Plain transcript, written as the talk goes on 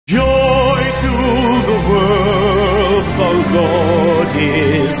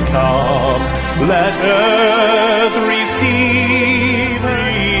is come. Let earth receive,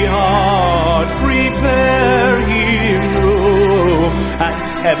 every heart prepare him room, and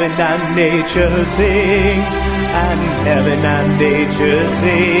heaven and nature sing, and heaven and nature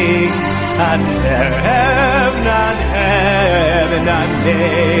sing, and heaven and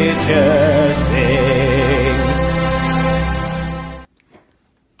nature sing.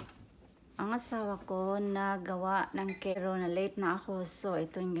 Ang asawa ko nagawa ng kero na late na ako, so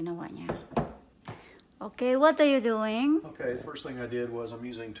ito yung ginawa niya. Okay, what are you doing? Okay, the first thing I did was I'm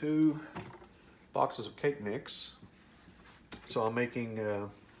using 2 boxes of cake mix. So I'm making, I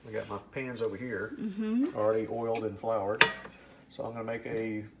got my pans over here, already oiled and floured. So I'm going to make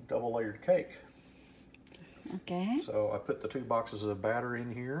a double layered cake. Okay. So I put the 2 boxes of batter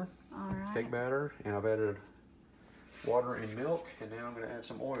in here, cake batter, and I've added water and milk, and now I'm going to add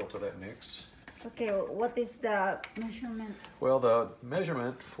some oil to that mix. Okay, what is the measurement? Well, the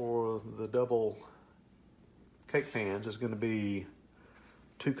measurement for the double cake pans is going to be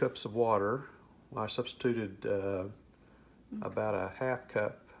 2 cups of water. I substituted about a half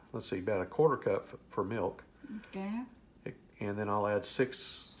cup, let's see, about a quarter cup for milk. Okay. And then I'll add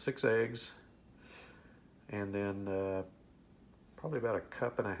six eggs, and then probably about a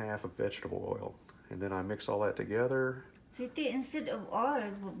cup and a half of vegetable oil. And then I mix all that together. Sweetie, instead of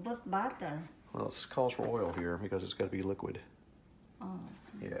oil, but butter. Well, it calls for oil here because it's got to be liquid. Oh.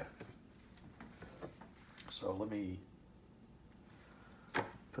 Yeah. So let me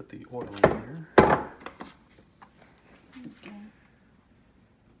put the oil in here. Okay.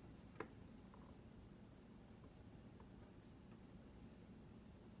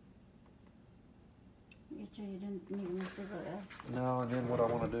 You sure you didn't make a mistake or else? No, and then what I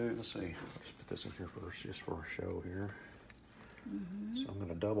want to do, let's see, let's put this in here first, just for show here. So I'm going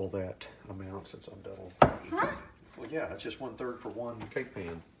to double that amount since I'm double. Huh? Well, yeah, it's just 1/3 for 1 cake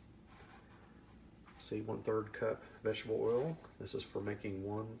pan. See, 1/3 cup vegetable oil. This is for making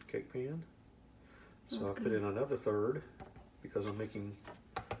 1 cake pan. So I put in another 1/3 because I'm making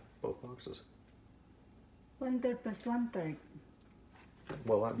both boxes. 1/3 plus 1/3.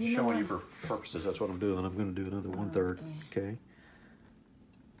 Well, I'm showing you for purposes. That's what I'm doing. I'm going to do another 1/3. Okay.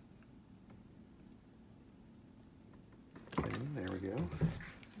 Okay, there we go.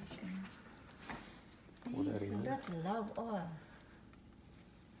 Okay. Pour that in. That's a lot of oil.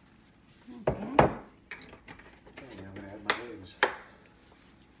 Okay. Okay, now I'm going to add my eggs.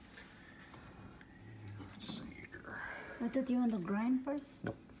 Let's see here. I thought you want to grind first?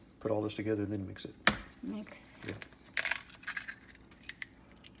 Nope. Put all this together and then mix it. Mix. Yeah.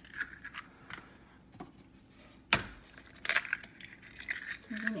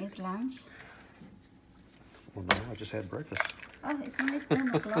 You gonna eat lunch? Well, no, I just had breakfast. Oh, it's only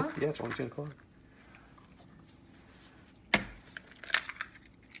 10 o'clock? Yeah, it's only 10 o'clock.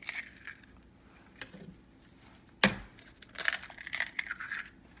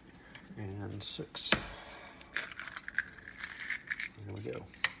 And 6. There we go.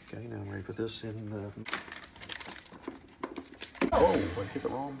 Okay, now I'm ready to put this in. Oh, I hit the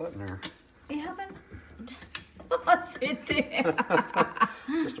wrong button there. You haven't... What's it there?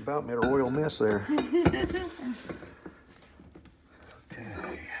 Just about made a royal mess there.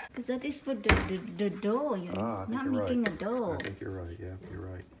 Okay. Because that is for the dough, you know, not making a dough. I think you're right, yeah, you're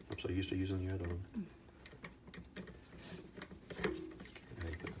right. I'm so used to using the other one.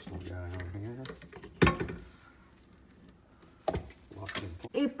 Okay, put this little guy on here. Lock it in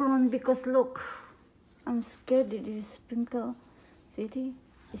place. Apron, because look, I'm scared that you sprinkle, sweetie.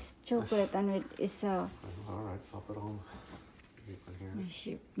 It's chocolate and it's a... All right, I'll put on the apron here. I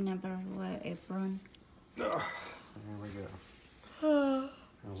should never wear apron. There we go.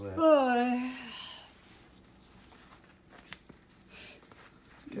 How's that? Boy.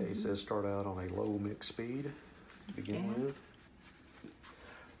 Okay, it says start out on a low mix speed to begin with.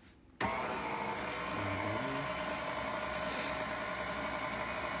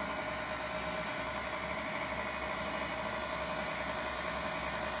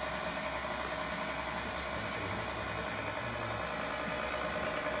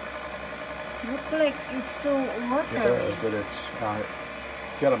 Look like it's so watery. It does, but it's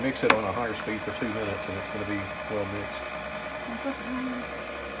you got to mix it on a higher speed for 2 minutes, and it's going to be well mixed.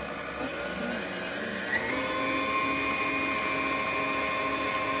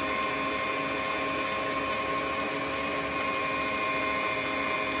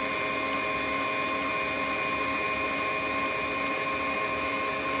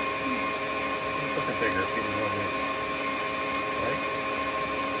 Look at bigger, it's getting well mixed. Right?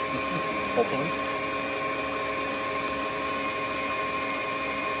 Hopefully.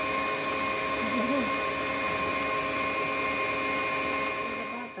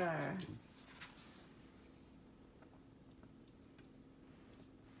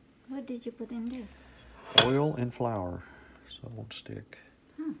 did you put in this? Oil and flour, so it won't stick.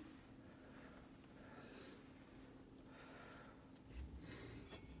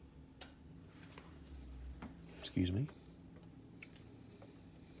 Excuse me.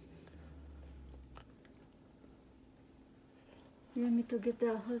 You want me to get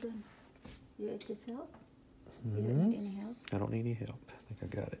the, hold on. You ate this help? You don't need any help? I don't need any help. I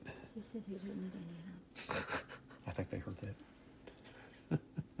think I got it. He said he don't need any help. I think they heard that.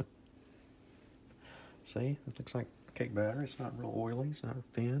 See, it looks like cake batter. It's not real oily. It's not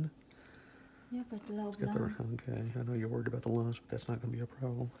thin. Yeah, but low It's got the, okay, I know you're worried about the lumps, but that's not going to be a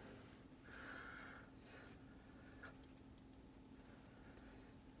problem.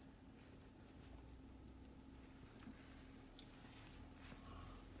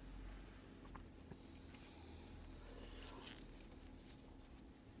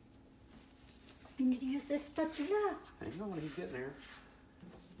 You need to use the spatula. Hang on, he's getting there.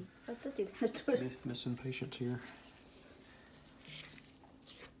 I thought you were going to do it. Missing patience here.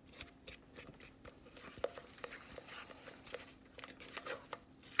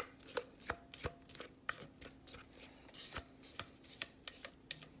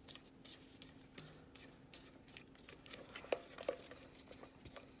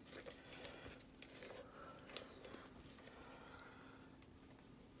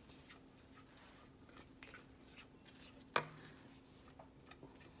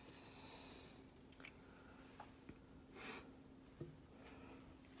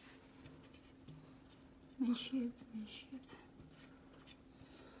 My ship, my ship.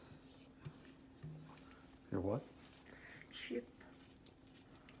 Your what? Ship.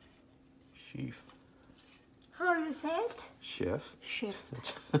 Sheaf. How you say it? Chef. Ship.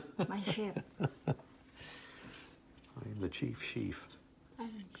 My ship. I am the chief sheaf. I'm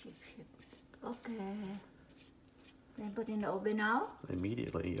ship, ship. Okay. Then put in the oven now?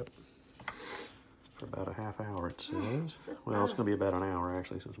 Immediately, yep. For about a half hour, it says. Well, it's going to be about an hour,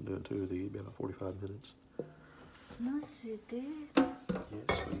 actually, since I'm doing two of these. About 45 minutes. No, sweetie. Yes,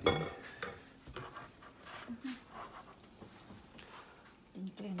 sweetie.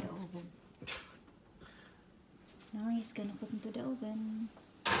 Then clean the oven. Now he's gonna put into the oven.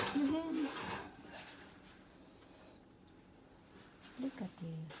 Your hand. Look at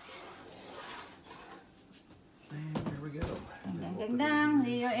you. And there we go. Dang, dang, dang, dang.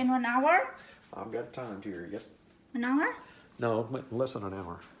 See you in 1 hour? I've got time here, yep. 1 hour? No, less than an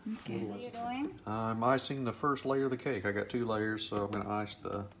hour. Okay. What are you doing? I'm icing the first layer of the cake. I got 2 layers, so I'm going to ice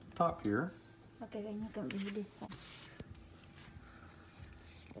the top here. Okay, then you can do this side.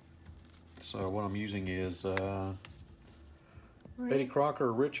 So what I'm using is Betty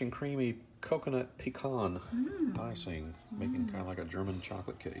Crocker Rich and Creamy Coconut Pecan icing, making kind of like a German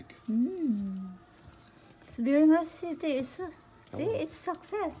chocolate cake. It's very much, see, it's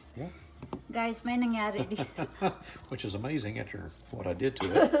success. Yeah. Guys, may nangyari dito. Which is amazing after what I did to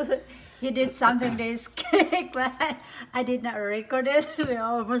it. He did something to his cake, but I did not record it. We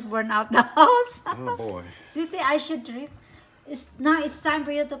almost burned out the house. Oh boy. Sweetie, I should now it's time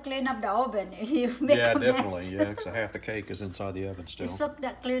for you to clean up the oven. You make Yeah, a definitely. mess. Yeah, because half the cake is inside the oven still. Soak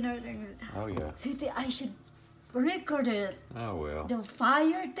that cleaner thing. Oh yeah. Sweetie, I should record it. Oh well. The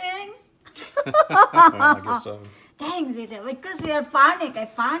fire thing. Well, I guess so. Thanks, because we are panic. I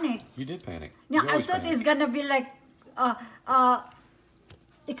panic. You did panic. No, You I always thought panic. it's gonna be like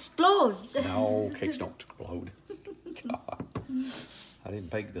explode. No, cakes don't explode. God. I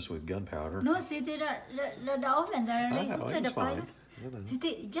didn't bake this with gunpowder. No, see the oven there. I Like, know, it's it the was fire. fine. I know.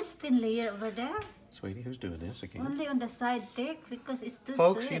 See, just thin layer over there. Sweetie, who's doing this again? Only on the side thick because it's too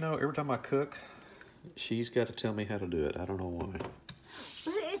Folks, sweet. you know, every time I cook, she's got to tell me how to do it. I don't know why.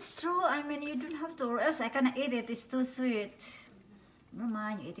 But it's true. I mean, you don't have to, or else I cannot eat it. It's too sweet. Never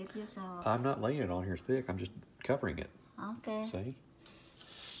mind, you eat it yourself. I'm not laying it on here thick. I'm just covering it. Okay. See?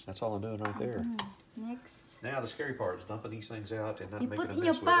 That's all I'm doing right there. Next. Now the scary part is dumping these things out and not You making put a in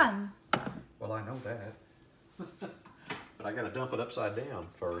your mess with pan. it. Well, I know that. But I got to dump it upside down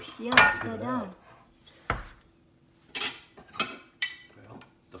first. Yeah, to get upside it down. out. Well,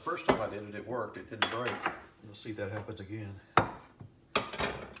 the first time I did it, it worked. It didn't break. We'll see if that happens again.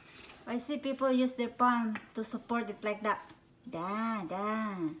 I see people use their palm to support it like that. Da.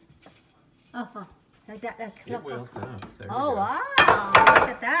 Oh, like that. Like, It look, will. look. Yeah, there we Oh, go. wow. Look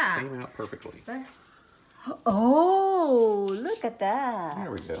at that. Came out perfectly. Oh, look at that.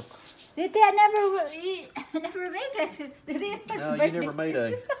 There we go. Did I never made it? Did it No, you never made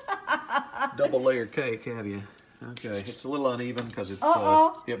a double layer cake, have you? Okay, it's a little uneven because it's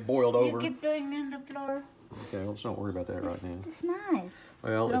it boiled You over. keep doing it on the floor. Okay, well, let's not worry about that right now. It's nice.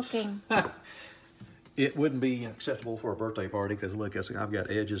 Well, Looking. it wouldn't be acceptable for a birthday party because look, I've got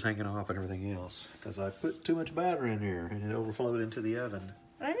edges hanging off and everything else because I put too much batter in here and it overflowed into the oven.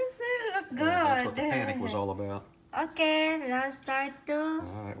 Why does it look good? That's what the panic was all about. Okay, let's start to.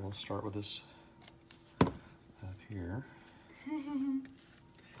 All right, we'll start with this up here.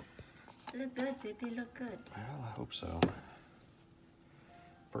 Look good, City, look good. Well, I hope so.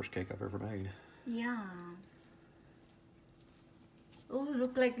 First cake I've ever made. Yeah. Oh,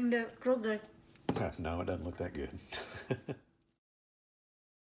 look like in the Kroger's. No, it doesn't look that good.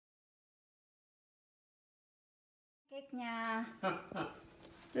 Cake niya.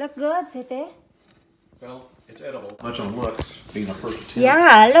 Look good, City. Well, it's edible. Much on looks, being a first attempt.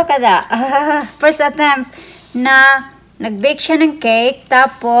 Yeah, look at that. First attempt na nag-bake siya ng cake,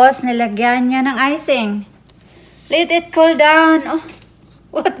 tapos nilagyan niya ng icing. Let it cool down. Oh,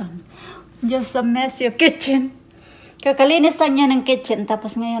 what? Just a mess your kitchen. Kakalinis lang niya ng kitchen,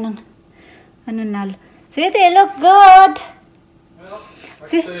 tapos ngayon ang ano na. Sweetie, look good. Well, like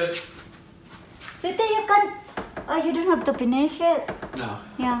I said. Sweetie, you can. Oh, you don't have to finish it. No.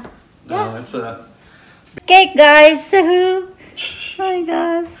 Yeah. No, it's a. Cake, guys. Oh my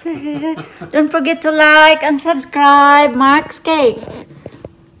gosh. Don't forget to like and subscribe. Mark's Cake.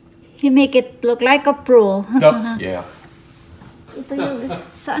 You make it look like a pro. Yeah. Ito yung,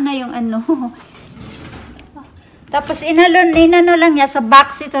 saan na yung ano? Tapos inano lang niya sa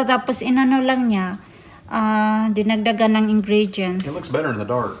box ito, tapos inano lang niya, dinagdagan ng ingredients. It looks better in the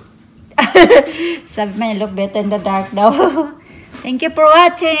dark. Sabi mo, look better in the dark daw. Thank you for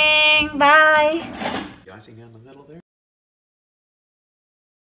watching. Bye. Icing down the middle there.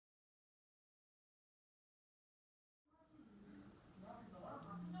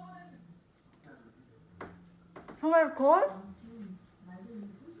 Somewhere cold?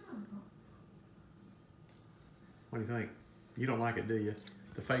 What do you think? You don't like it, do you?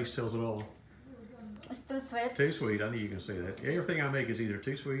 The face tells it all. It's too sweet. Too sweet. I knew you can say that. Everything I make is either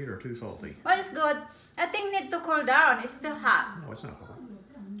too sweet or too salty. Well, it's good. I think need to cool down. It's still hot. No, it's not hot.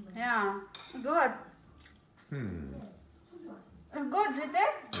 Yeah. Good. It's good,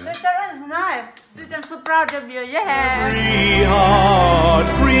 sweetie. Later on is nice. Sweetie, I'm so proud of you. Yeah. Every heart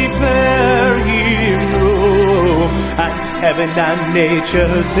prepare hero, and heaven and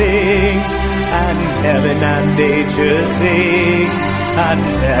nature sing, and heaven and nature sing,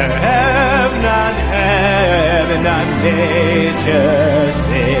 and heaven and nature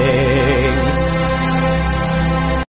sing.